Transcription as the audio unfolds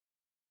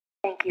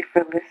Thank you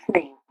for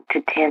listening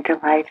to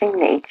Tantalizing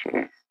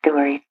Nature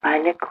Stories by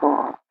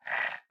Nicole.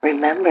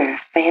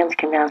 Remember, fans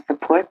can now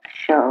support the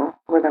show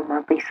with a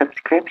monthly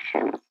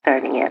subscription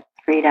starting at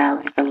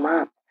 $3 a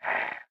month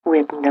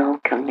with no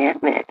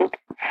commitment.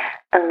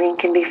 A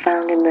link can be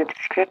found in the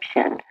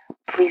description.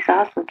 Please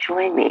also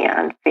join me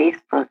on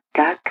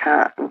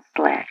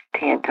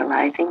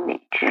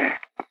facebook.com/tantalizingnature.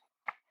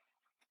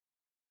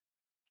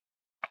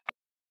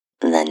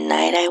 The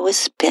Night I Was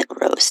Spit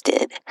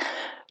Roasted,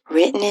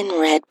 written and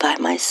read by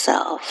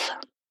myself.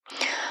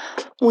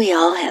 We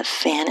all have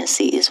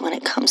fantasies when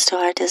it comes to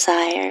our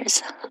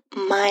desires.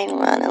 Mine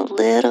run a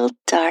little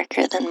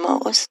darker than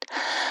most.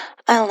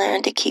 I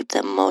learned to keep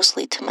them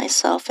mostly to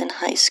myself in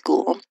high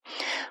school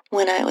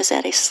when I was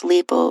at a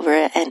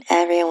sleepover and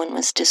everyone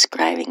was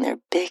describing their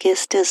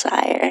biggest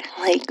desire,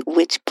 like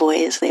which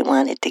boys they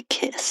wanted to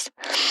kiss.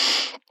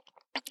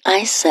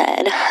 I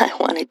said I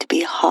wanted to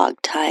be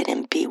hogtied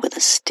and beat with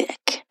a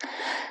stick.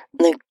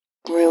 The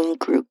room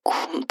grew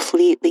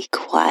completely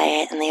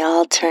quiet and they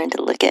all turned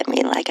to look at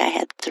me like I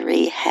had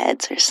 3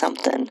 heads or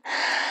something.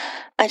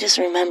 I just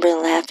remember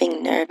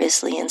laughing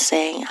nervously and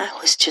saying I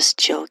was just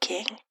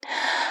joking.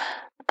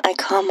 I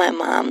called my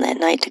mom that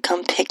night to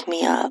come pick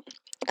me up.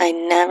 I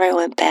never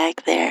went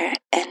back there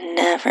and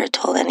never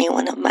told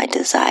anyone of my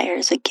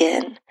desires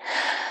again.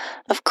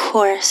 Of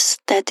course,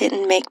 that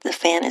didn't make the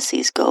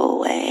fantasies go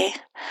away.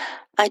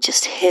 I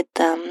just hid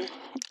them.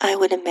 I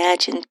would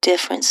imagine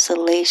different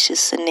salacious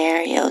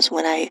scenarios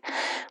when I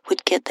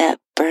would get that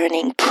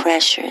burning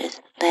pressure,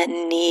 that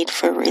need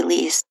for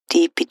release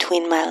deep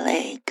between my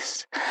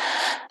legs.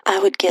 I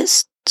would get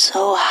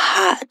so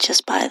hot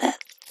just by that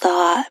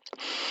thought.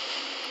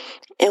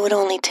 It would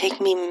only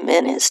take me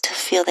minutes to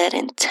feel that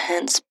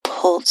intense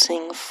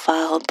pulsing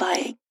followed by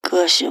a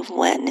gush of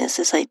wetness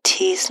as I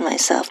teased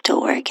myself to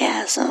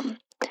orgasm.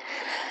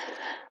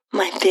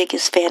 My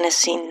biggest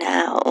fantasy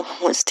now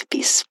was to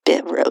be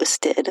spit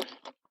roasted,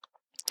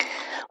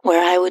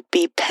 where I would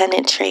be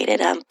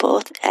penetrated on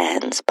both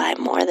ends by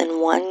more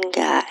than one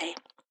guy.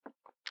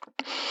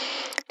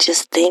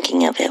 Just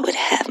thinking of it would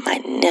have my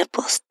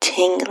nipples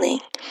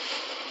tingling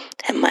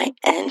and my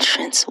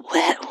entrance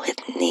wet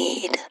with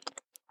need.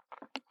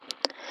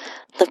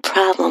 The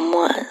problem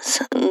was,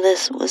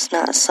 this was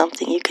not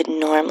something you could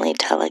normally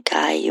tell a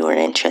guy you were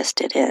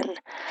interested in.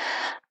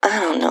 I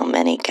don't know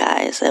many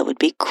guys that would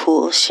be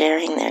cool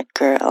sharing their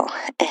girl,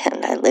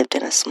 and I lived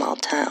in a small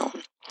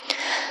town.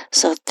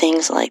 So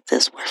things like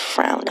this were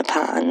frowned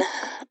upon.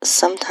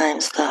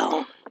 Sometimes,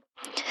 though,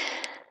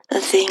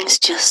 things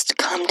just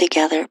come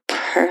together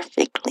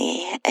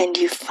perfectly, and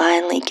you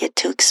finally get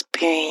to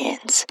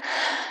experience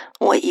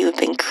what you've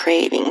been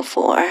craving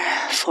for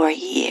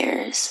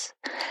years.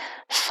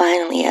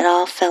 Finally, it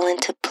all fell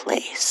into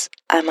place.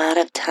 I'm out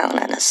of town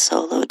on a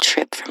solo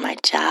trip for my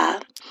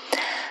job.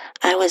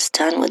 I was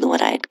done with what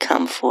I'd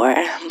come for,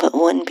 but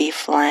wouldn't be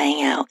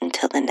flying out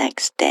until the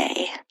next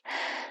day.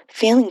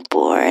 Feeling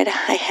bored,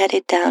 I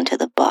headed down to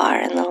the bar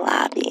in the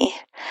lobby.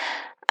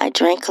 I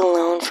drank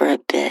alone for a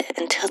bit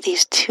until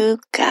these 2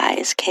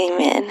 guys came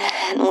in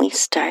and we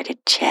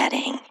started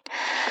chatting.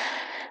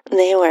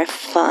 They were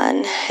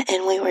fun,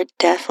 and we were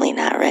definitely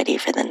not ready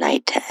for the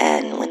night to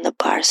end when the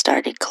bar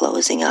started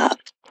closing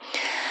up.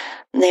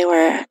 They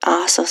were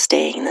also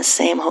staying in the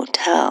same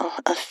hotel,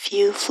 a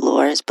few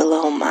floors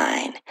below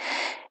mine,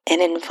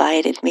 and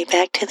invited me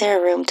back to their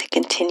room to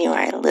continue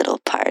our little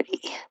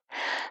party.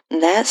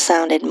 That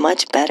sounded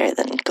much better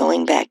than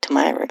going back to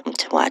my room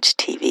to watch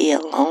TV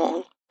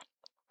alone.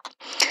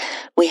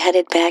 We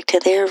headed back to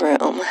their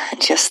room,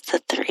 just the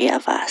 3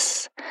 of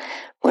us,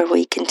 where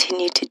we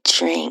continued to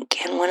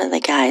drink, and one of the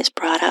guys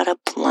brought out a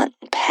blunt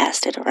and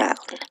passed it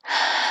around.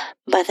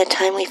 By the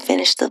time we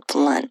finished the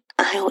blunt,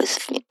 I was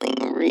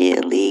feeling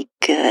really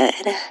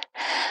good.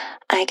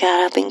 I got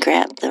up and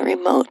grabbed the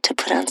remote to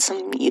put on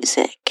some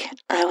music.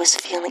 I was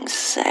feeling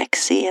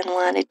sexy and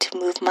wanted to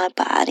move my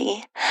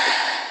body.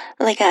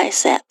 The guy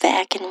sat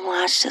back and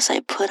watched as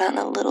I put on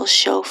a little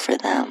show for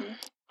them.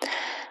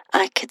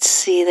 I could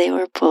see they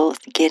were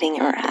both getting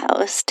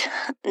aroused.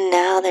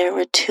 Now there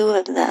were 2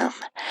 of them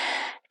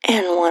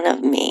and 1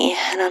 of me,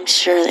 and I'm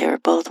sure they were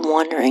both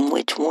wondering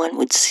which one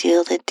would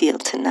seal the deal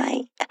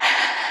tonight.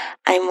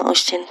 I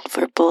motioned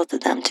for both of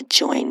them to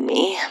join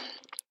me.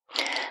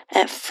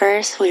 At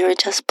first, we were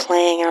just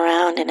playing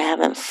around and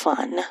having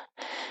fun.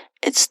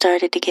 It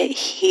started to get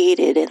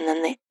heated, and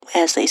then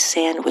as they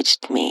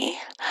sandwiched me,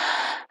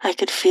 I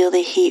could feel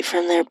the heat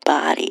from their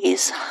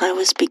bodies. I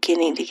was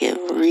beginning to get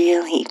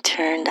really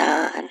turned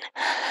on.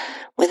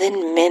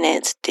 Within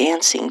minutes,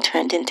 dancing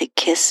turned into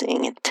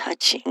kissing and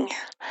touching.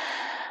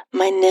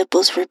 My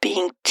nipples were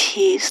being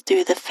teased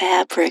through the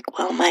fabric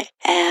while my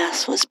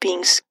ass was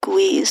being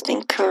squeezed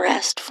and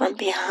caressed from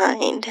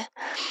behind.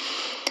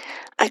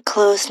 I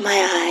closed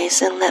my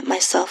eyes and let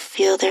myself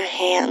feel their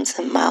hands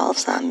and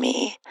mouths on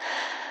me.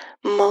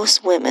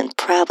 Most women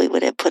probably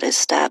would have put a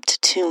stop to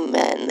 2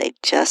 men they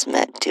just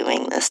met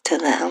doing this to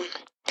them.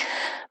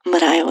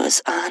 But I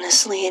was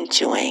honestly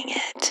enjoying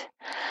it.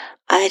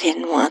 I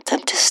didn't want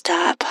them to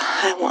stop.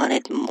 I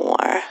wanted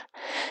more.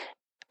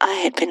 I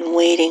had been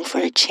waiting for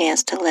a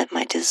chance to let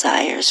my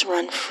desires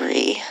run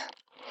free.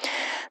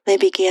 They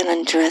began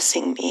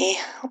undressing me.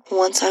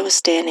 Once I was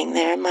standing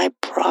there in my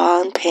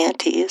bra and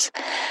panties,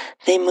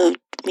 they moved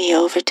me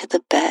over to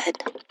the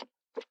bed.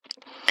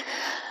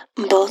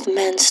 Both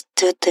men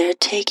stood there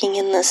taking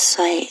in the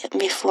sight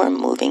before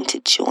moving to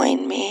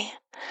join me.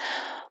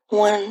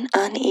 One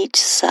on each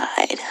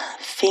side,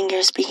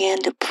 fingers began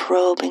to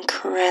probe and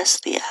caress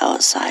the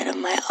outside of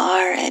my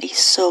already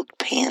soaked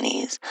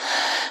panties,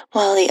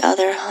 while the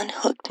other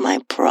unhooked my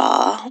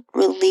bra,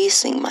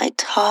 releasing my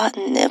taut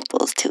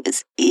nipples to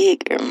his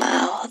eager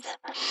mouth.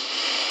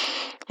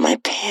 My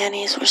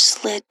panties were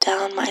slid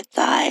down my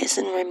thighs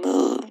and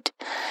removed.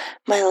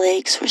 My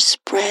legs were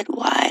spread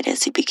wide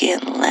as he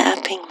began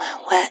lapping my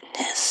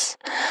wetness,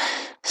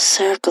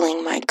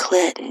 circling my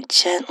clit and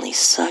gently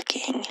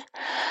sucking.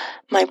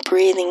 My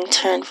breathing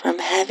turned from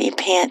heavy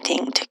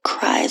panting to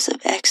cries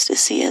of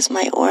ecstasy as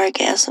my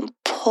orgasm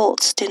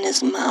pulsed in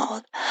his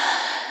mouth.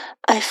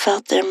 I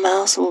felt their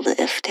mouths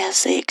lift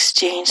as they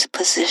exchanged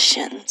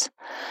positions.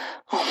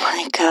 Oh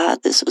my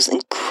God, this was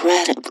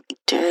incredibly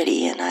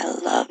dirty and I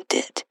loved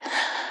it.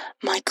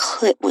 My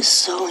clit was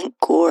so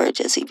engorged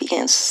as he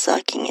began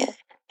sucking it.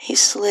 He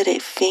slid a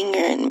finger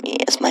in me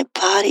as my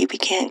body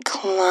began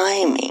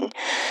climbing,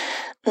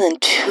 then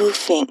 2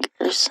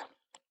 fingers.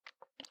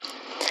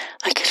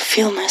 I could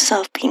feel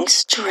myself being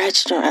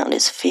stretched around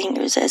his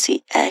fingers as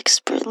he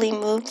expertly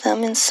moved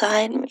them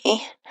inside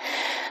me.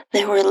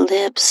 There were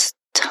lips,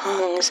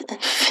 tongues, and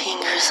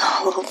fingers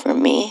all over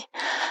me.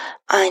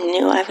 I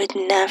knew I would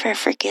never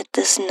forget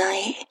this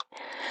night.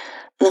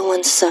 The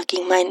one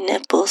sucking my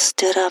nipples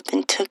stood up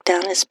and took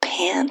down his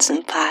pants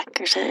and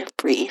boxer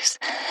briefs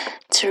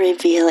to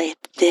reveal a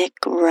thick,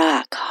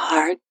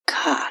 rock-hard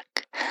cock.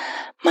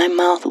 My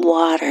mouth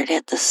watered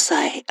at the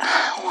sight.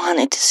 I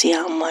wanted to see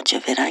how much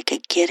of it I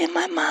could get in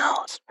my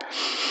mouth.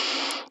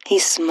 He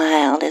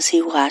smiled as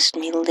he watched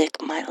me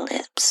lick my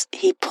lips.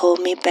 He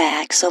pulled me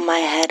back so my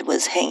head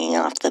was hanging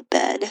off the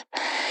bed.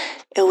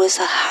 It was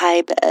a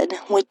high bed,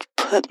 which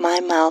put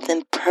my mouth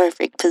in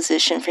perfect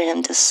position for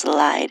him to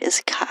slide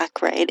his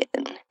cock right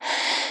in.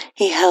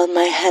 He held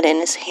my head in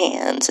his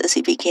hands as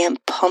he began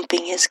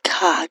pumping his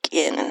cock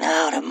in and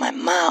out of my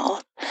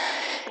mouth.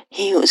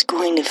 He was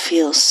going to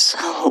feel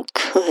so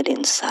good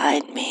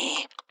inside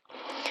me.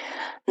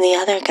 The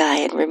other guy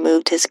had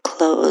removed his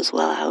clothes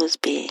while I was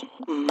being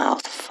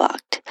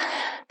mouth-fucked,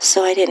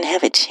 so I didn't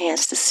have a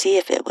chance to see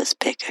if it was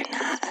big or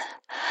not.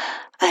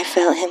 I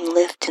felt him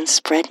lift and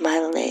spread my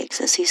legs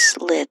as he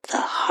slid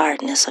the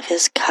hardness of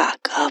his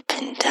cock up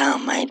and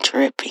down my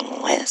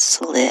dripping wet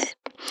slit.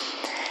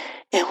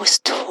 It was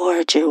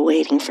torture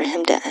waiting for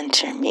him to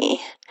enter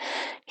me.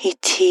 He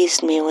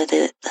teased me with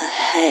it, the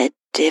head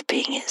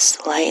dipping it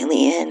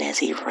slightly in as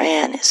he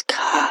ran his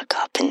cock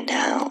up and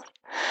down.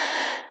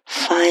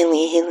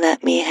 Finally, he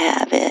let me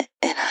have it,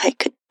 and I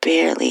could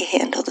barely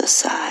handle the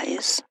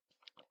size.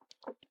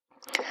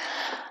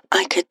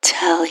 I could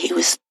tell he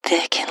was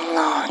thick and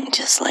long,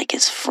 just like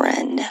his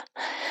friend.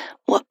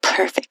 What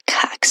perfect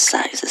cock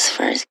sizes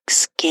for a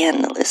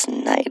scandalous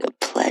night of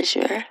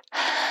pleasure.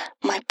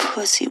 My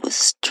pussy was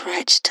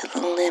stretched to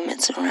the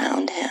limits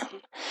around him.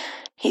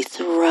 He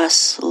thrust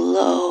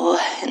slow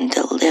and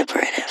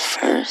deliberate at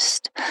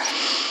first,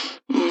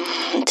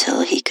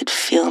 until he could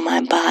feel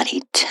my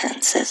body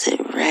tense as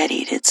it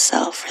readied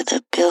itself for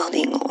the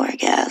building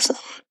orgasm.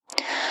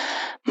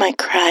 My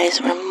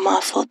cries were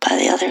muffled by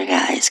the other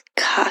guy's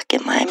cock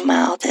in my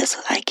mouth as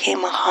I came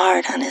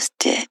hard on his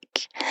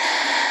dick.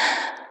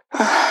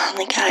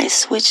 The guy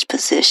switched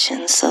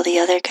positions so the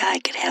other guy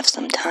could have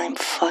some time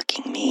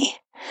fucking me.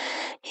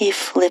 He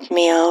flipped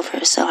me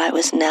over so I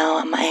was now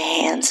on my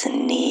hands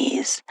and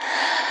knees.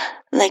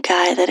 The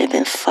guy that had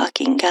been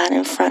fucking got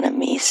in front of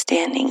me,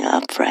 standing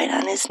upright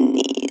on his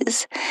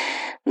knees.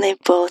 They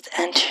both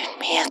entered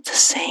me at the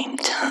same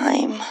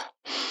time,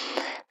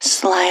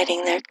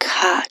 sliding their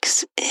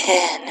cocks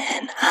in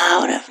and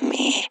out of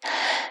me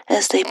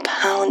as they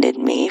pounded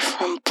me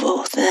from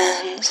both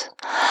ends.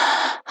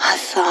 I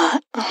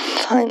thought, I'm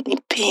finally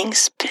being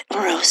spit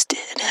roasted.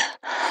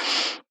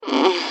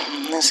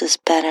 This is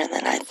better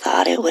than I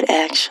thought it would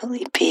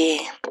actually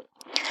be.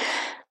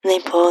 They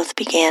both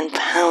began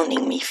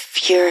pounding me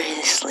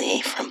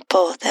furiously from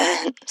both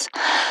ends.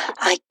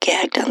 I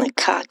gagged on the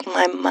cock in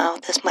my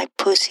mouth as my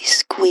pussy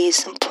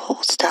squeezed and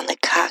pulsed on the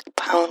cock,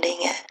 pounding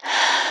it.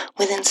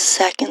 Within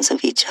seconds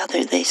of each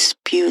other, they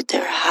spewed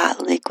their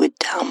hot liquid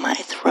down my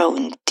throat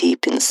and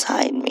deep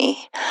inside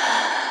me.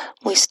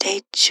 We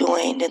stayed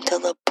joined until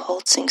the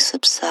pulsing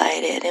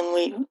subsided and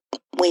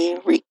we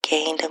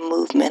regained a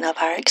movement of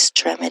our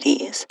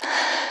extremities.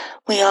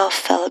 We all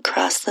fell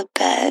across the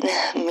bed,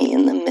 me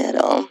in the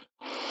middle.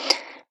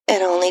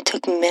 It only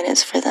took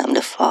minutes for them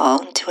to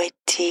fall into a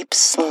deep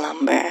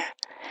slumber.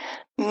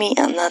 Me,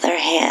 on the other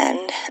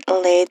hand,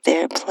 laid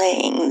there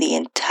playing the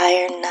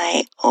entire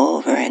night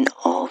over and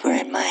over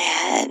in my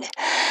head.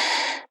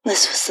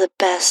 This was the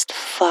best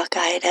fuck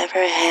I'd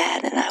ever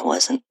had, and I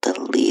wasn't the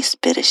least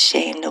bit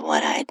ashamed of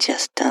what I'd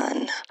just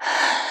done.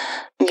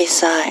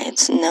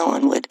 Besides, no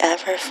one would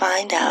ever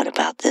find out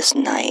about this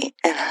night,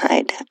 and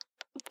I'd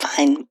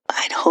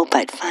hope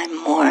I'd find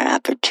more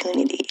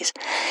opportunities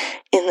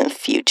in the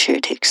future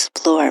to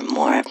explore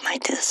more of my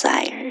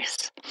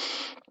desires.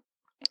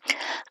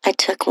 I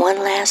took one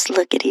last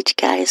look at each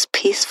guy's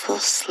peaceful,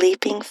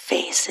 sleeping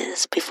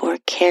faces before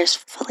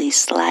carefully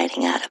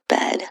sliding out of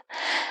bed.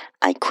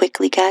 I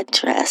quickly got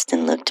dressed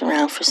and looked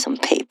around for some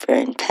paper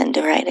and pen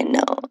to write a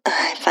note.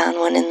 I found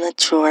one in the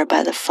drawer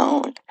by the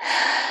phone.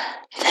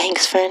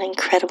 Thanks for an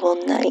incredible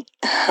night.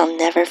 I'll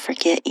never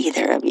forget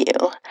either of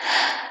you.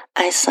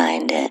 I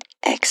signed it,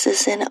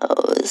 X's and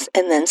O's,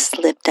 and then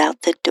slipped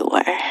out the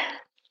door. I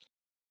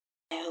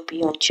hope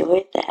you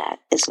enjoyed that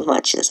as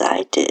much as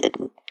I did.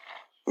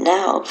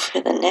 Now for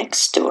the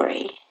next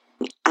story.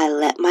 I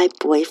Let My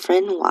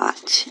Boyfriend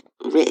Watch,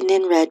 written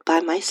and read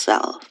by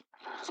myself.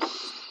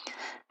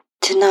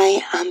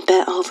 Tonight, I'm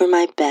bent over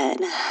my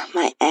bed,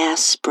 my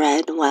ass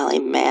spread while a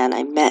man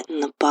I met in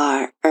the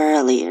bar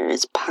earlier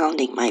is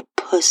pounding my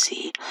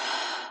pussy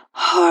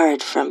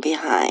hard from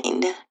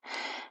behind.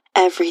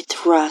 Every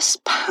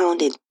thrust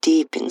pounded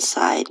deep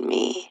inside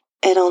me.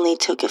 It only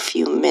took a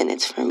few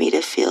minutes for me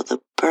to feel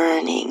the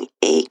burning,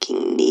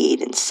 aching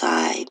need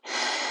inside,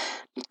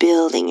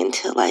 building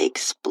until I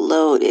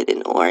exploded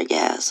in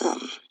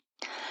orgasm.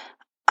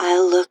 I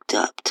looked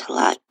up to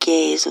lock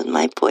gaze with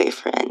my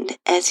boyfriend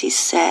as he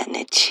sat in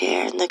a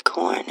chair in the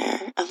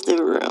corner of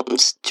the room,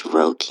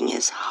 stroking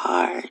his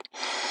hard,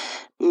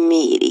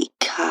 meaty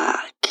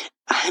cock.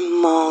 I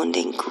moaned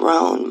and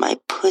groaned, my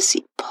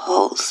pussy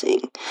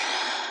pulsing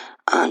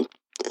on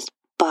this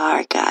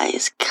bar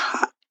guy's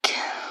cock.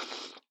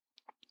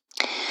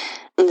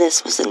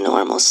 This was a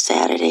normal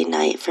Saturday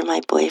night for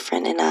my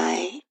boyfriend and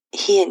I.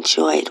 He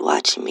enjoyed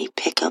watching me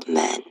pick up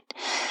men,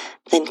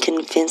 then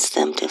convince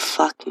them to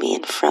fuck me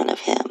in front of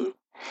him.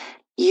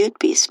 You'd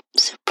be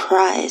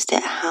surprised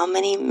at how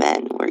many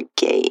men were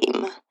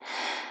game.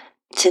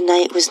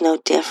 Tonight was no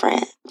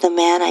different. The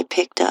man I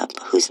picked up,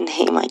 whose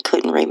name I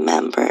couldn't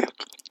remember,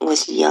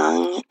 was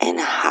young and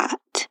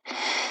hot.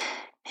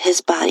 His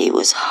body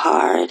was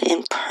hard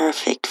and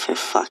perfect for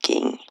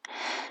fucking.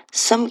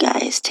 Some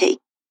guys take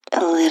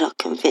a little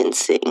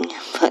convincing,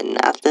 but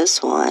not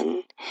this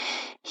one.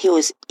 He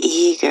was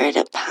eager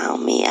to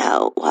pound me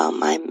out while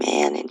my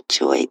man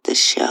enjoyed the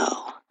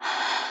show.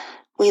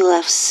 We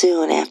left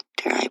soon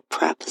after I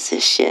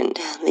propositioned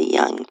the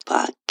young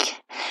buck,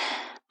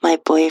 my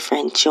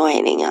boyfriend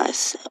joining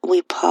us.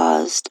 We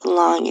paused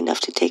long enough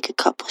to take a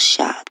couple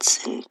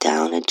shots and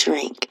down a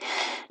drink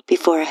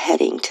before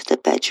heading to the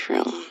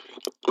bedroom.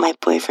 My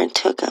boyfriend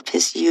took up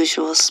his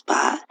usual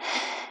spot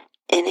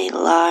in a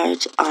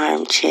large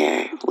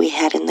armchair we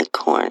had in the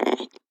corner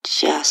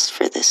just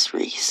for this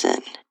reason.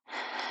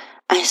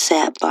 I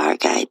sat bar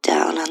guy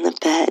down on the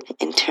bed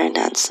and turned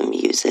on some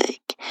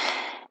music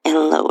and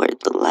lowered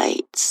the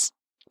lights.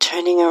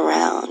 Turning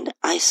around,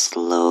 I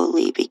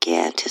slowly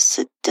began to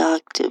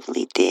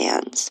seductively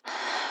dance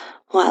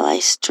while I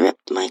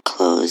stripped my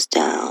clothes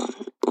down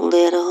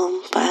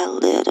little by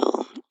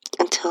little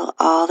until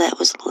all that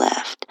was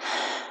left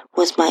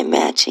was my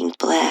matching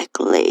black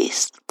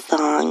lace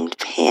thonged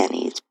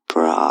panties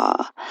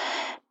bra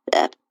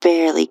that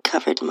barely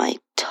covered my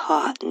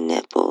taut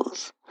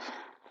nipples.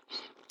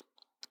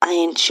 I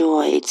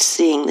enjoyed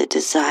seeing the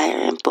desire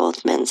in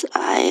both men's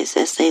eyes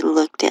as they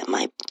looked at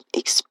my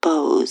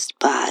exposed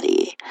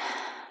body.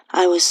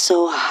 I was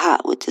so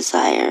hot with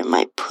desire,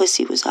 my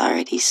pussy was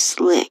already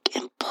slick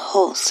and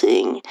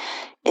pulsing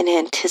in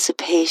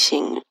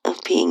anticipation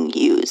of being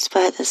used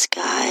by this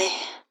guy.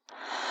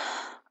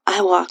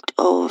 I walked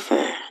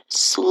over,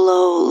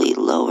 slowly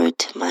lowered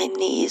to my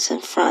knees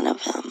in front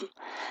of him.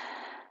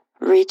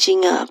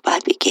 Reaching up, I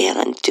began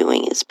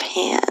undoing his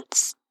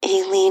pants.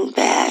 He leaned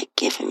back,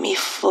 giving me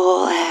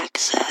full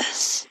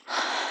access.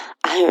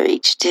 I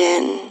reached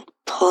in,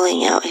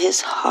 pulling out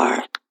his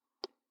hard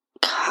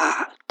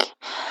cock.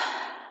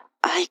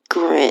 I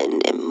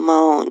grinned and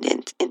moaned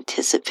in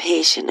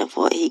anticipation of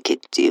what he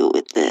could do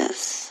with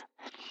this.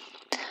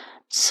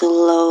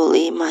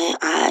 Slowly, my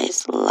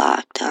eyes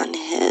locked on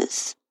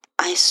his.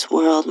 I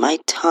swirled my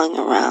tongue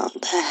around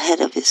the head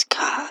of his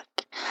cock.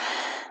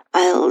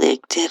 I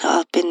licked it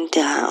up and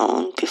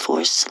down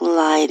before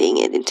sliding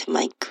it into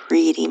my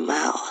greedy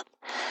mouth.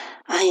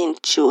 I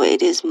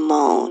enjoyed his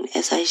moan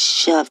as I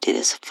shoved it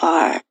as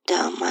far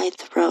down my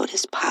throat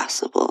as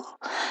possible,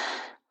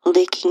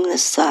 licking the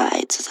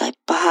sides as I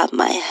bobbed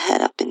my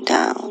head up and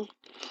down.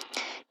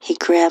 He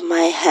grabbed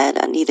my head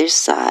on either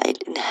side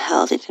and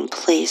held it in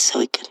place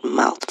so he could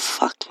mouth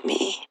fuck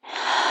me.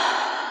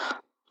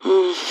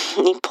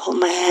 He pulled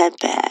my head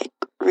back,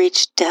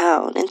 reached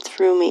down, and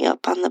threw me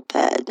up on the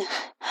bed.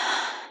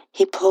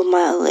 He pulled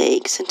my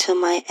legs until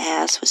my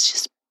ass was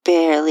just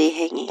barely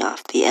hanging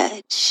off the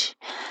edge.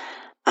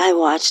 I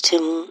watched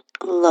him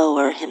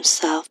lower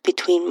himself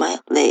between my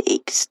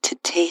legs to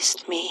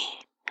taste me.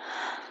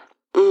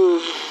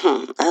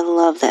 I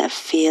love that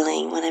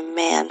feeling when a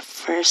man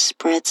first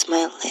spreads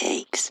my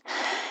legs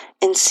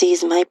and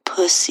sees my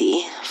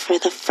pussy for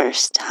the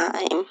first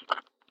time.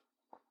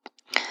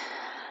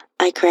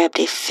 I grabbed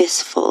a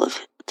fistful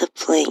of the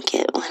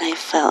blanket when I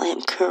felt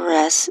him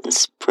caress and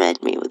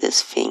spread me with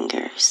his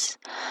fingers.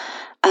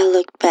 I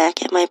looked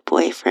back at my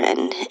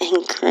boyfriend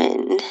and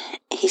grinned.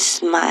 He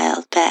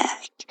smiled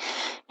back,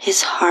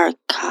 his hard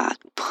cock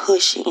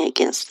pushing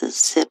against the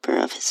zipper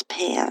of his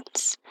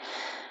pants.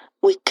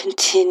 We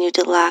continued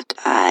to lock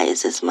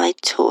eyes as my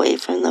toy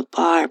from the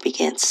bar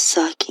began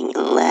sucking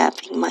and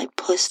lapping my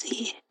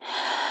pussy.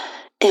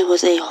 It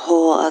was a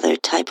whole other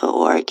type of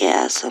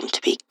orgasm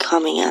to be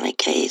coming on a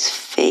guy's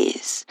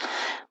face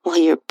while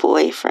your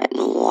boyfriend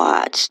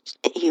watched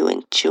you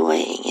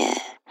enjoying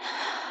it.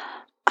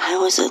 I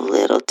was a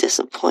little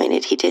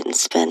disappointed he didn't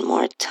spend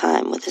more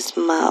time with his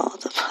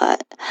mouth,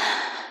 but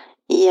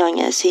young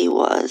as he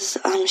was,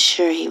 I'm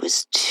sure he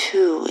was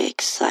too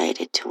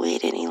excited to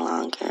wait any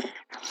longer.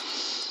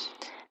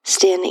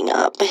 Standing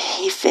up,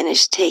 he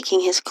finished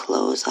taking his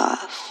clothes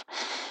off.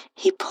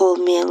 He pulled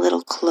me a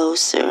little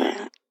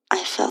closer.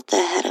 I felt the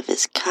head of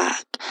his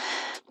cock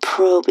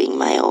probing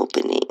my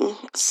opening,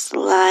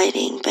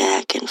 sliding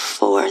back and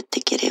forth to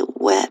get it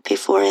wet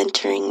before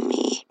entering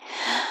me.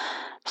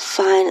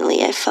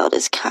 Finally, I felt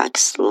his cock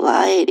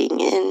sliding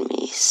in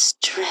me,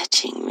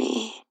 stretching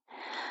me.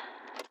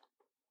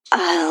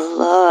 I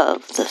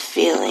love the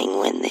feeling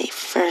when they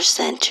first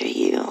enter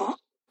you,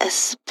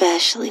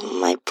 especially when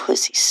my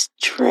pussy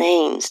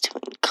strains to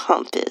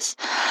encompass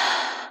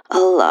a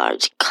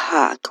large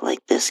cock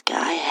like this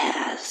guy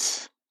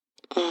has.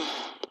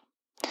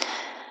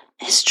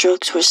 His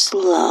strokes were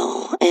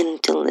slow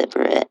and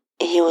deliberate.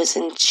 He was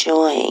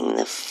enjoying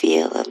the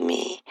feel of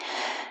me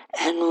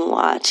and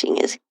watching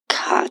his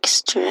cock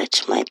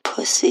stretch my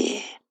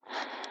pussy.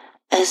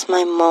 As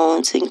my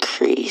moans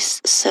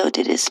increased, so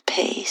did his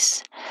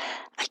pace.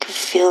 I could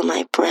feel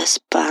my breast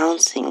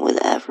bouncing with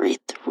every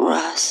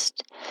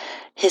thrust.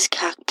 His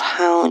cock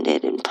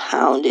pounded and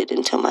pounded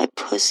until my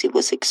pussy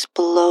was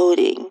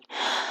exploding.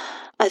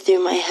 I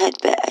threw my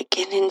head back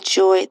and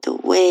enjoyed the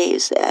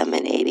waves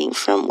emanating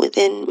from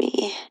within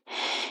me.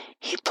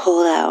 He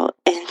pulled out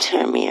and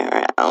turned me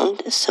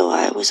around, so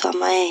I was on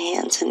my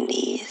hands and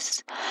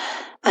knees.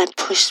 I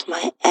pushed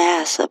my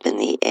ass up in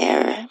the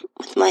air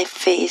with my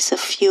face a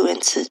few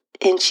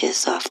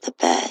inches off the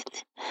bed.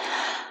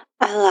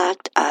 I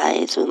locked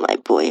eyes with my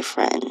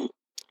boyfriend.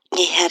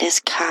 He had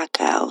his cock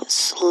out,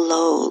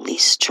 slowly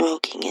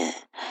stroking it.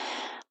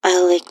 I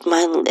licked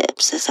my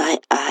lips as I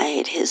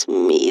eyed his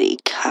meaty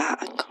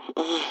cock.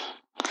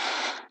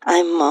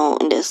 I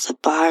moaned as the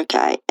bar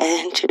guy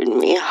entered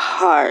me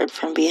hard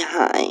from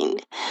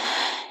behind.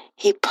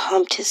 He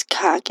pumped his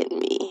cock at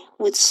me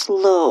with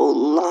slow,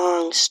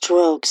 long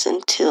strokes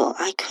until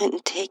I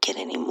couldn't take it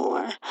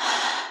anymore.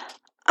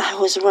 I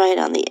was right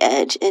on the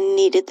edge and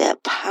needed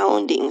that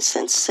pounding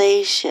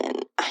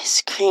sensation. I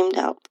screamed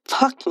out,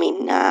 "Fuck me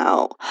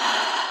now."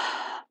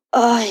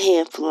 Oh, he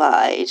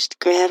obliged.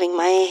 Grabbing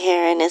my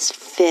hair in his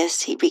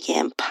fist, he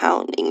began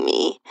pounding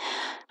me.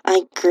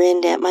 I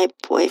grinned at my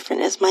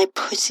boyfriend as my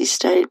pussy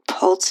started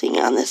pulsing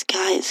on this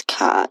guy's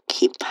cock.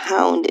 He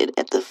pounded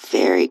at the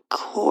very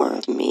core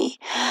of me.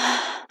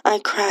 I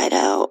cried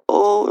out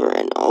over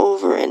and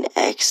over in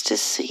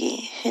ecstasy.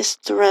 His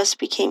thrust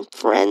became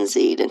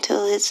frenzied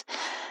until his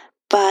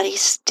body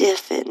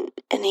stiffened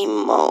and he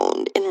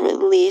moaned and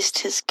released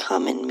his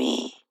cum in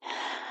me.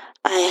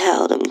 I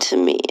held him to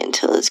me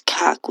until his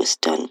cock was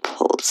done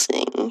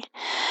pulsing.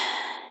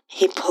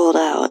 He pulled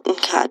out and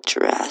got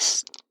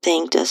dressed,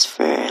 thanked us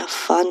for a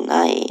fun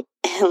night,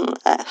 and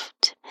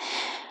left.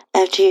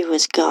 After he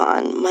was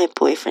gone, my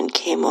boyfriend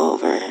came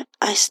over.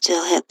 I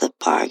still had the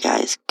bar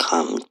guy's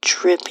cum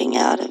dripping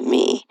out of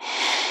me.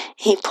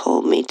 He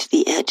pulled me to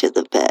the edge of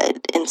the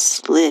bed and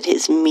slid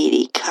his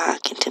meaty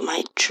cock into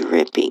my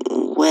dripping,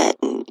 wet,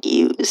 and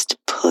used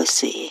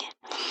pussy.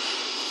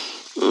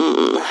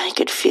 I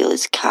could feel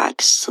his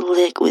cock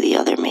slick with the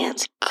other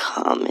man's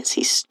cum as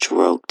he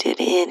stroked it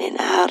in and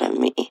out of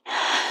me.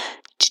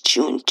 "Did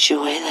you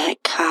enjoy that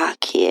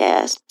cock?" he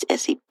asked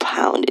as he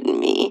pounded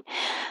me.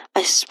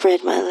 I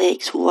spread my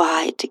legs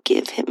wide to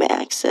give him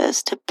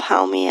access to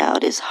pound me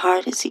out as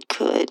hard as he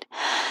could.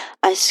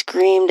 I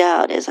screamed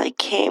out as I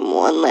came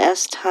one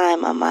last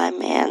time on my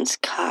man's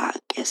cock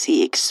as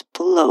he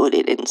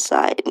exploded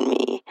inside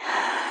me.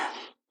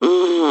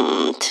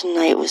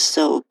 Tonight was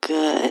so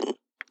good.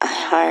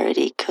 I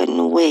already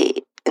couldn't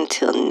wait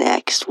until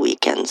next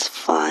weekend's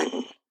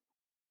fun.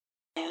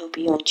 I hope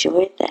you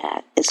enjoyed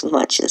that as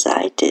much as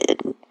I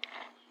did.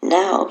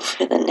 Now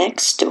for the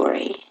next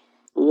story.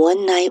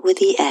 One night with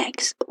the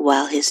ex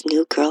while his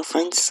new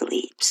girlfriend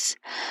sleeps.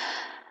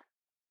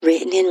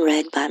 Written and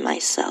read by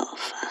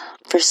myself.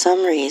 For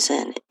some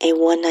reason, a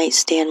one-night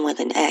stand with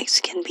an ex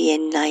can be a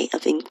night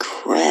of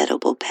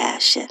incredible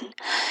passion.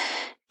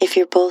 If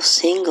you're both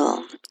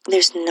single,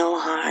 there's no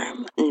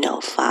harm,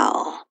 no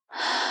foul.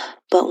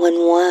 But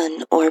when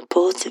one or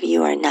both of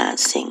you are not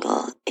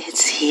single,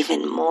 it's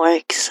even more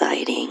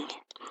exciting.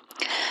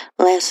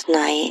 Last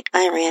night,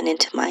 I ran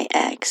into my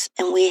ex,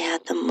 and we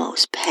had the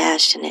most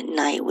passionate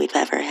night we've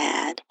ever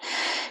had.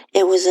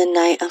 It was a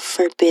night of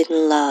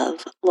forbidden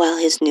love, while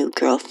his new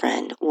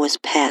girlfriend was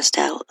passed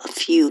out a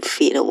few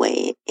feet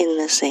away in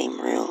the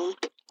same room.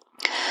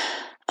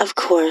 Of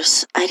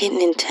course, I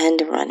didn't intend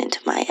to run into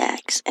my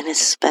ex, and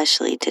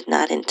especially did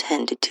not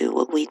intend to do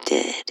what we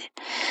did.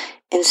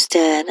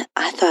 Instead,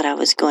 I thought I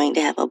was going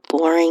to have a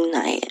boring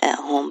night at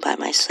home by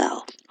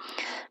myself,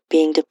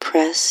 being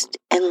depressed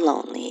and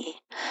lonely.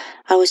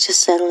 I was just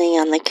settling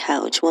on the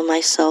couch when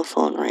my cell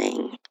phone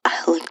rang.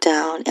 I looked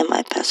down and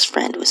my best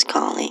friend was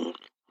calling.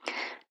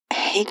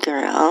 "Hey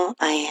girl,"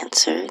 I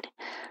answered.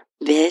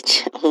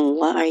 "Bitch,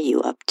 what are you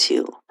up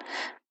to?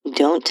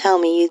 Don't tell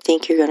me you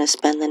think you're gonna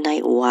spend the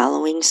night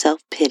wallowing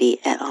self-pity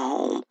at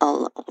home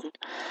alone."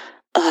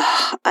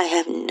 Ugh, I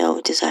have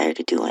no desire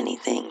to do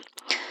anything.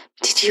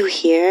 "Did you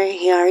hear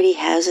he already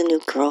has a new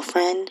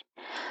girlfriend?"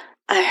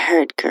 "I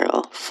heard,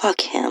 girl.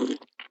 Fuck him.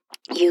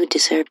 You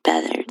deserve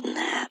better than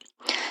that.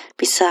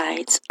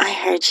 Besides, I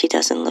heard she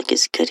doesn't look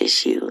as good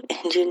as you,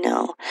 and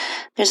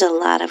there's a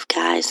lot of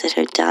guys that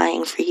are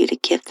dying for you to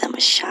give them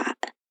a shot.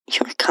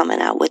 You're coming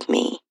out with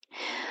me."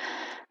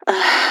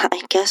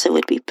 I guess it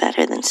would be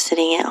better than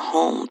sitting at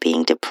home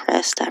being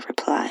depressed," I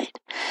replied.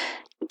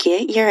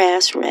 "Get your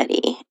ass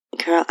ready.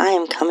 Girl, I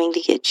am coming to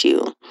get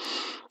you."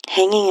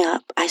 Hanging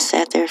up, I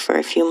sat there for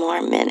a few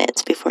more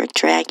minutes before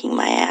dragging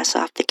my ass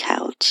off the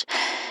couch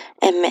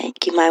and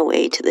making my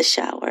way to the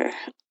shower.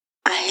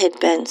 I had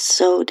been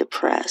so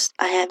depressed,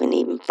 I haven't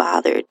even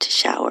bothered to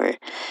shower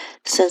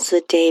since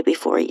the day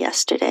before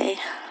yesterday.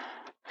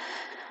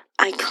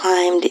 I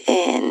climbed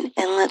in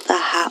and let the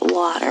hot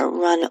water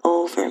run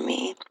over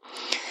me.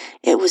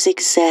 It was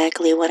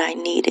exactly what I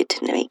needed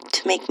to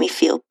make me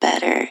feel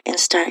better and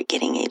start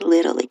getting a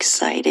little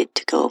excited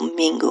to go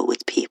mingle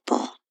with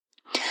people.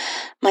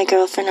 My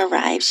girlfriend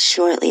arrived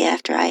shortly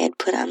after I had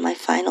put on my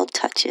final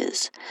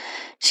touches.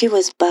 She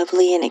was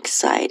bubbly and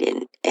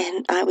excited,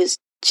 and I was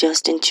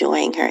just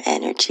enjoying her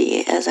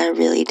energy as I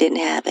really didn't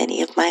have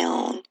any of my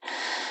own.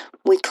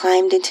 We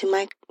climbed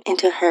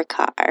into her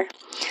car,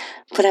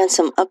 put on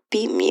some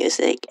upbeat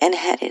music, and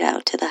headed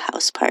out to the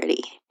house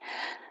party.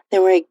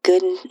 There were a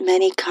good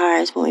many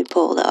cars when we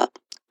pulled up.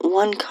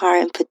 One car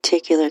in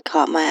particular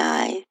caught my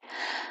eye.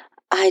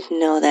 I'd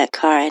know that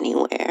car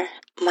anywhere.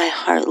 My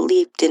heart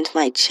leaped into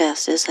my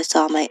chest as I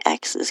saw my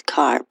ex's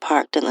car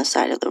parked on the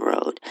side of the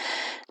road,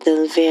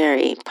 the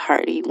very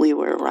party we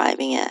were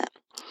arriving at.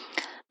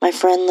 My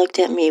friend looked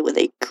at me with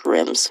a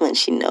grimace when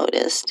she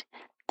noticed.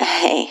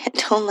 "Hey,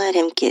 don't let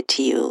him get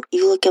to you.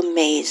 You look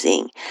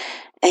amazing,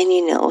 and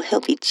he'll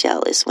be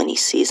jealous when he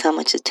sees how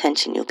much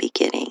attention you'll be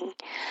getting."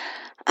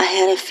 I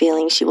had a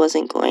feeling she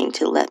wasn't going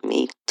to let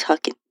me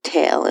tuck a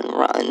tail and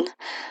run.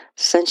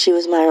 Since she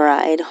was my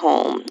ride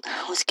home,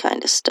 I was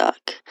kind of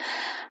stuck.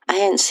 I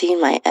hadn't seen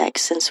my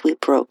ex since we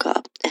broke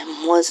up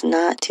and was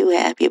not too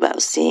happy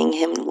about seeing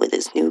him with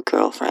his new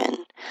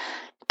girlfriend.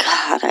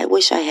 God, I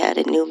wish I had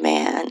a new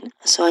man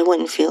so I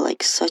wouldn't feel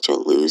like such a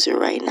loser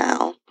right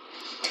now.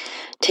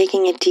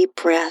 Taking a deep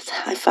breath,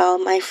 I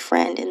followed my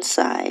friend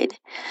inside.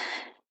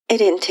 It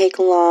didn't take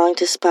long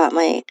to spot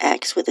my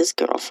ex with his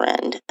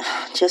girlfriend.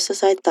 Just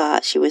as I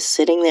thought, she was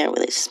sitting there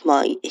with a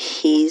smug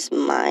 "he's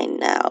mine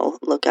now"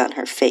 look on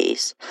her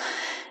face.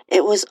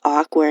 It was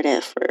awkward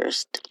at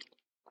first,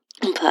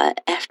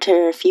 but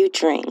after a few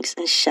drinks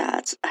and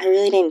shots, I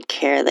really didn't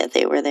care that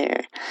they were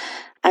there.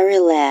 I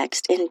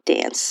relaxed and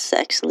danced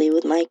sexually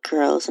with my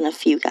girls and a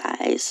few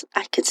guys.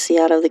 I could see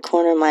out of the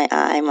corner of my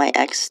eye my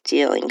ex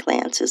stealing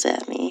glances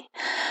at me.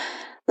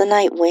 The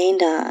night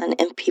waned on,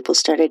 and people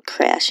started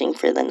crashing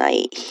for the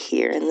night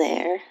here and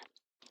there.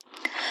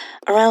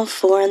 Around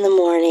 4 in the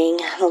morning,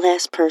 the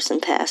last person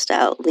passed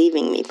out,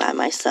 leaving me by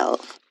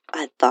myself,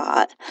 I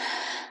thought.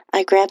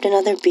 I grabbed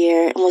another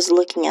beer and was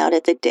looking out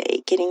at the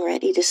day, getting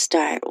ready to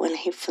start, when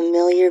a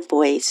familiar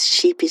voice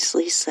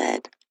sheepishly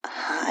said,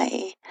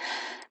 "Hi."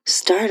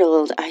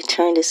 Startled, I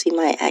turned to see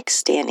my ex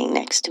standing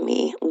next to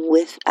me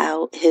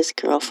without his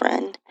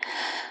girlfriend.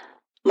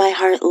 My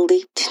heart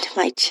leaped into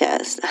my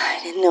chest.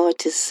 I didn't know what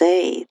to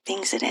say.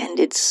 Things had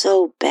ended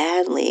so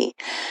badly.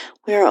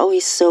 We were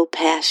always so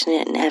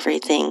passionate in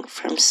everything,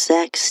 from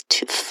sex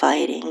to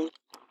fighting.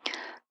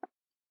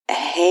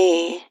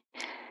 "Hey,"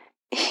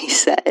 he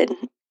said.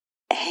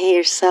 "Hey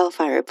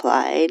yourself," I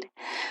replied.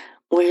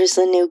 "Where's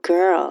the new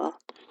girl?"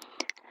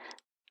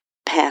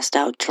 Passed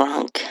out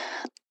drunk.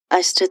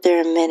 I stood there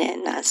a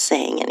minute, not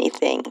saying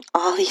anything.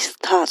 All these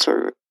thoughts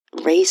were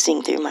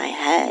racing through my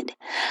head.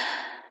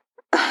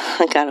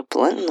 I got a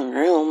blunt in the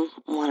room.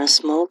 Want to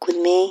smoke with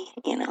me?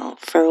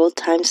 For old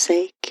time's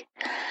sake?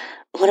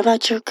 What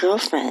about your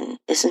girlfriend?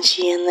 Isn't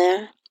she in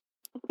there?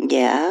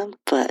 Yeah,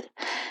 but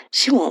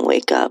she won't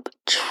wake up.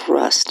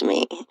 Trust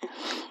me.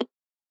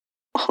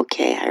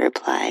 Okay, I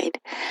replied.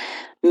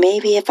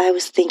 Maybe if I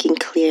was thinking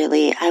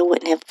clearly, I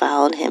wouldn't have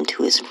followed him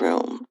to his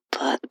room,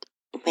 but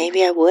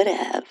maybe I would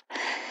have.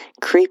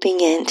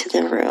 Creeping into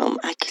the room,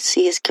 I could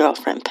see his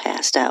girlfriend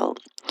passed out.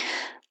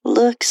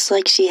 Looks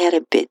like she had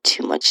a bit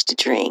too much to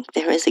drink.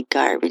 There was a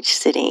garbage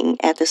sitting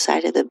at the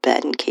side of the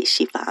bed in case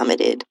she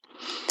vomited.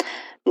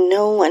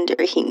 No wonder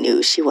he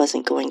knew she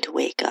wasn't going to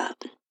wake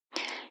up.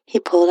 He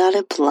pulled out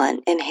a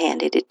blunt and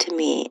handed it to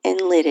me and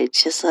lit it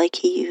just like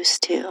he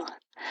used to.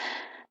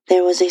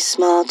 There was a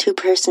small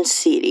two-person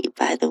seat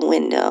by the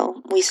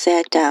window. We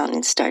sat down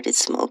and started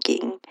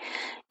smoking.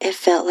 It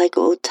felt like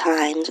old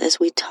times as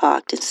we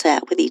talked and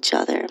sat with each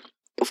other.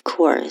 Of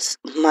course,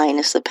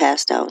 minus the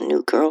passed-out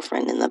new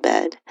girlfriend in the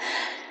bed.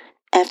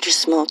 After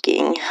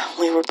smoking,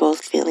 we were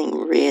both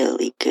feeling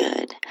really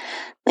good.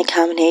 The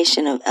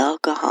combination of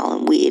alcohol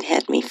and weed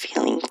had me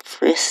feeling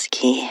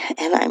frisky,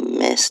 and I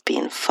missed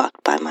being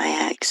fucked by my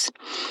ex.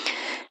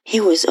 He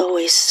was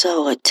always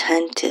so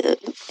attentive,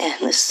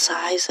 and the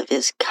size of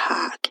his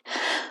cock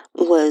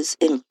was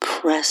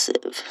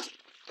impressive.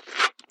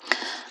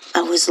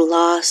 I was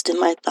lost in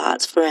my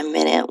thoughts for a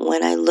minute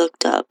when I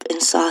looked up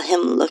and saw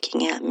him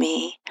looking at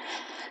me.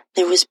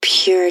 There was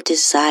pure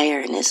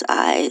desire in his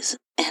eyes,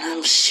 and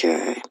I'm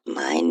sure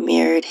mine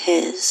mirrored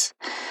his.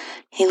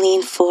 He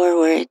leaned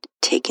forward,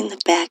 taking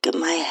the back of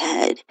my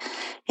head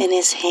in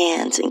his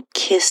hands and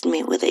kissed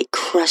me with a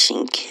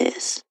crushing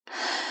kiss.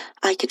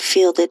 I could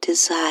feel the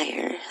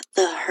desire,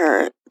 the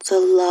hurt, the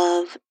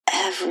love,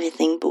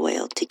 everything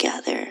boiled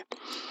together.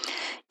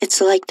 It's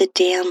like the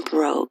dam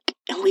broke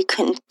and we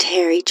couldn't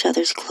tear each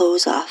other's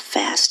clothes off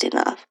fast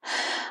enough.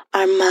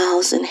 Our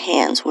mouths and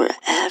hands were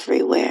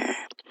everywhere.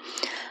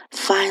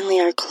 Finally,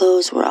 our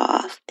clothes were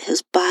off.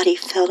 His body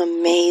felt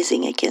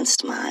amazing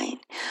against mine.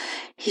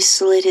 He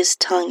slid his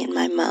tongue in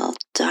my mouth,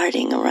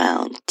 darting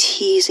around,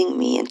 teasing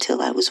me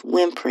until I was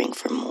whimpering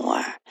for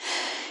more.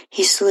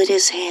 He slid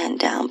his hand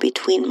down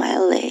between my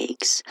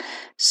legs,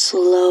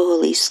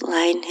 slowly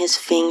sliding his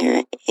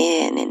finger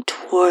in and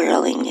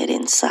twirling it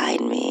inside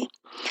me.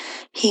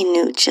 He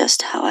knew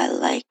just how I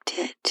liked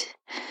it.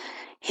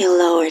 He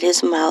lowered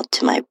his mouth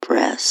to my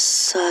breasts,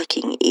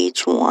 sucking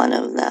each one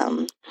of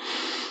them.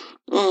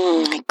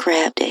 I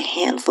grabbed a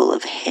handful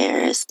of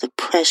hair as the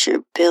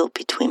pressure built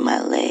between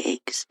my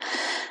legs.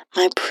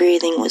 My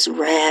breathing was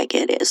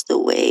ragged as the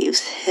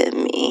waves hit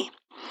me.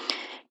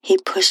 He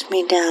pushed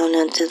me down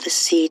onto the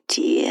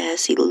settee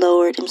as he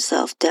lowered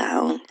himself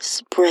down,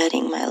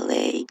 spreading my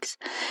legs.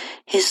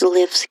 His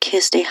lips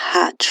kissed a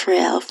hot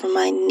trail from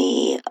my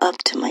knee up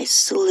to my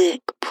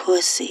slick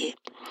pussy.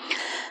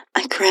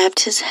 I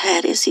grabbed his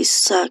head as he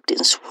sucked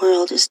and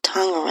swirled his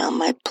tongue around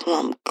my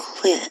plump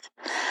clit.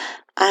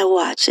 I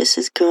watched as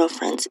his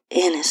girlfriend's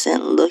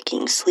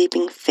innocent-looking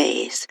sleeping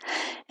face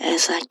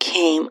as I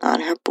came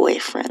on her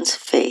boyfriend's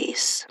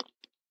face.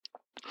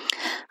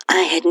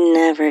 I had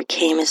never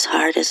came as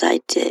hard as I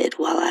did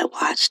while I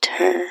watched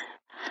her.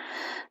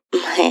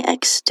 My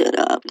ex stood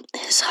up,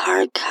 his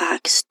hard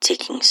cock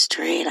sticking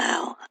straight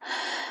out.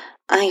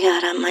 I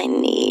got on my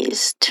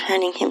knees,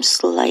 turning him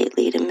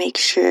slightly to make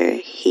sure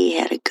he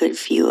had a good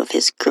view of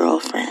his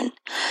girlfriend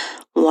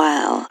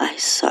while I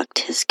sucked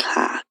his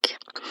cock.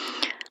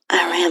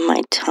 I ran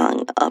my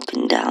tongue up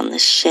and down the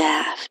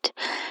shaft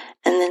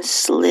and then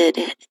slid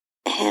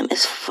him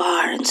as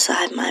far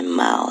inside my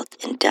mouth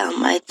and down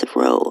my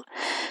throat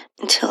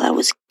until I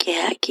was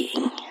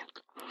gagging.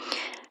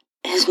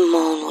 His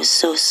moan was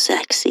so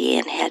sexy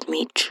and had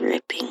me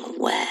dripping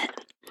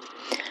wet.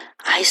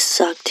 I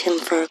sucked him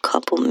for a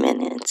couple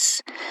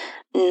minutes,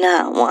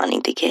 not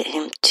wanting to get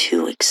him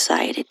too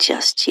excited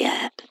just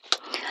yet.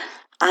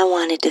 I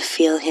wanted to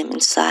feel him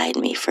inside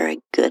me for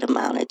a good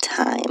amount of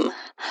time.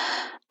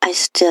 I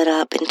stood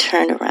up and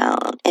turned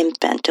around and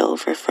bent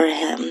over for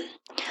him.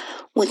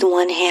 With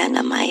one hand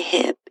on my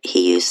hip,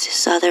 he used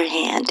his other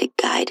hand to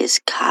guide his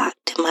cock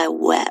to my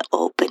wet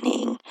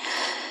opening.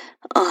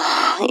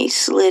 He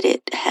slid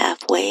it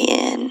halfway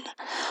in,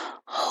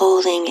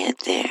 holding it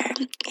there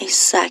a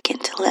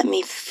second to let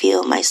me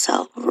feel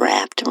myself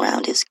wrapped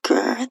around his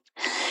girth.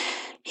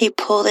 He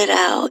pulled it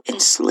out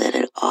and slid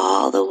it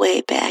all the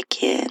way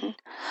back in.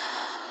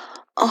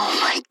 Oh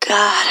my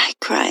God, I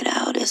cried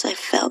out as I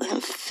felt him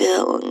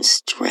fill and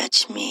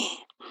stretch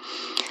me.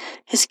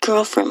 His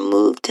girlfriend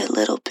moved a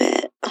little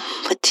bit,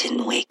 but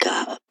didn't wake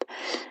up.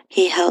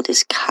 He held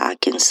his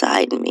cock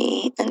inside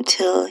me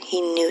until he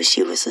knew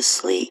she was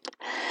asleep.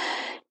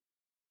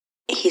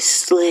 He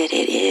slid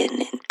it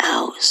in and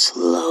out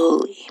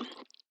slowly,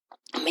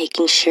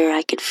 making sure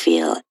I could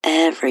feel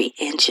every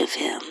inch of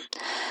him.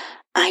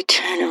 I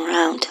turned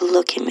around to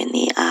look him in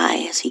the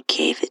eye as he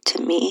gave it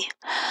to me.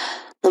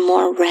 The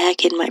more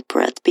ragged my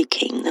breath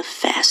became, the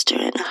faster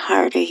and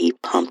harder he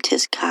pumped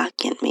his cock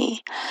in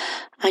me.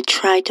 I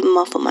tried to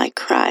muffle my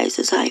cries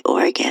as I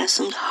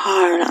orgasmed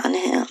hard on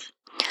him.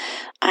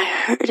 I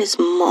heard his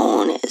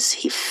moan as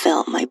he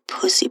felt my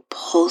pussy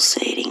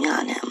pulsating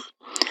on him.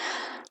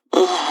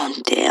 Oh,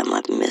 damn,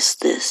 I've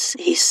missed this,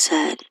 he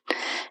said,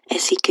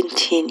 as he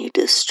continued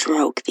to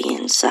stroke the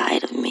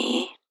inside of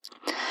me.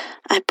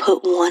 I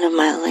put one of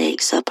my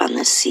legs up on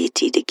the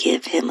settee to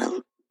give him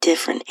a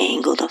different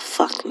angle to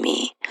fuck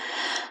me.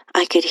 I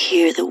I could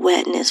hear the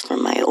wetness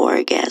from my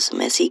orgasm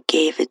as he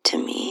gave it to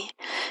me.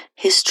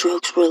 His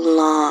strokes were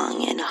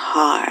long and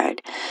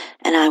hard,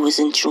 and I was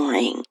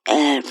enjoying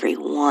every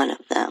one of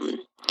them.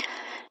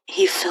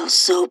 He felt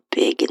so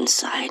big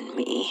inside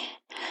me.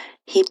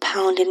 He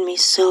pounded me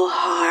so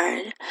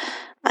hard,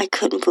 I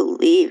couldn't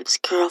believe his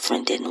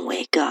girlfriend didn't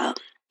wake up.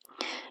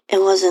 It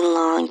wasn't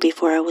long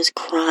before I was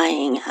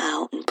crying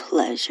out in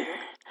pleasure.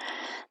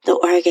 The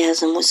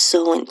orgasm was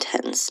so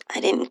intense,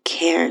 I didn't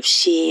care if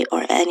she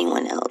or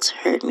anyone else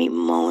heard me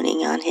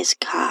moaning on his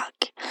cock.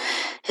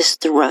 His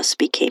thrust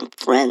became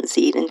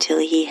frenzied until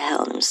he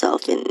held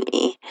himself in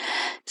me,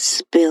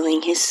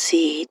 spilling his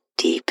seed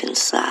deep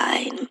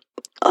inside.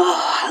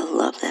 Oh, I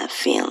love that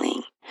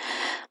feeling.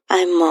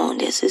 I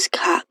moaned as his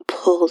cock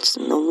pulsed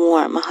and the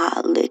warm,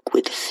 hot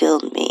liquid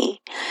filled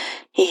me.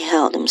 He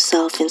held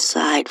himself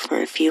inside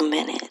for a few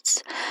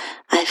minutes.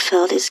 I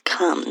felt his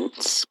cum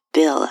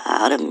spill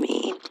out of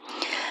me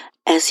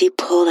as he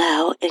pulled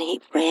out and he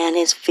ran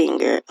his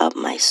finger up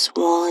my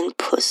swollen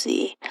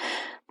pussy.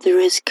 Through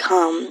his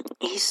cum,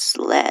 he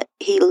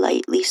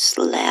lightly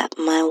slapped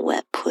my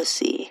wet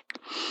pussy.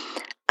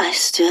 I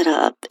stood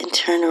up and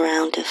turned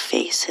around to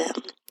face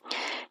him.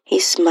 He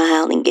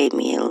smiled and gave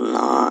me a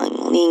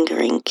long,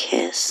 lingering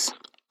kiss.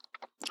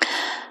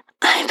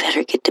 I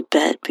better get to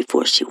bed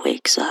before she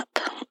wakes up.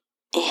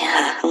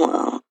 Yeah,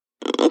 well,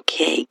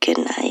 okay, good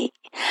night,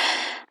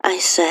 I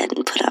said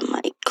and put on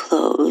my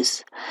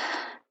clothes.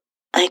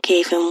 I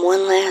gave him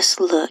one last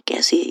look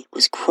as he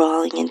was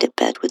crawling into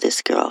bed with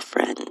his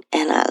girlfriend,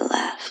 and I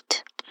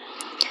left.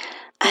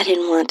 I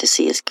didn't want to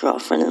see his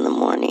girlfriend in the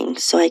morning,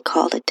 so I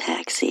called a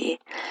taxi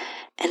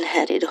and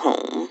headed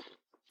home.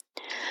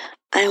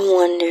 I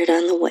wondered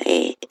on the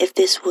way if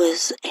this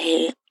was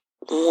a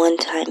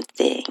one-time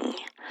thing,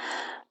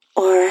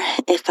 or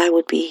if we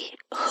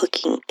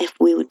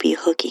would be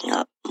hooking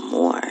up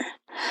more.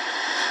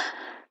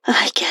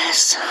 I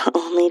guess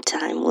only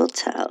time will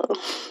tell.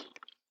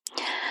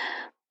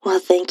 Well,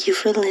 thank you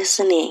for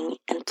listening,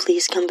 and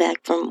please come back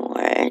for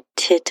more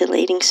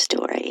titillating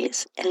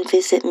stories, and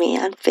visit me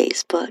on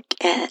Facebook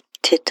at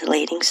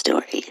Titillating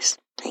Stories.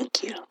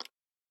 Thank you.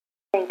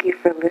 Thank you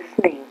for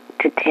listening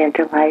to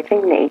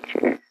Tantalizing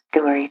Nature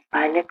Stories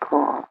by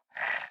Nicole.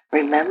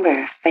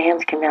 Remember,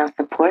 fans can now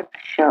support the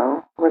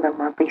show with a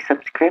monthly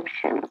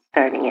subscription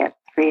starting at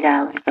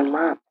 $3 a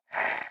month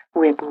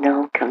with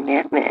no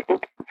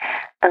commitment.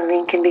 A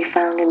link can be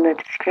found in the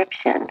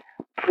description.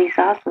 Please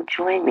also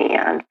join me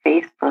on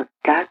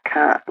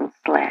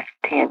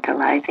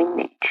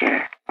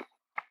Facebook.com/tantalizingnature.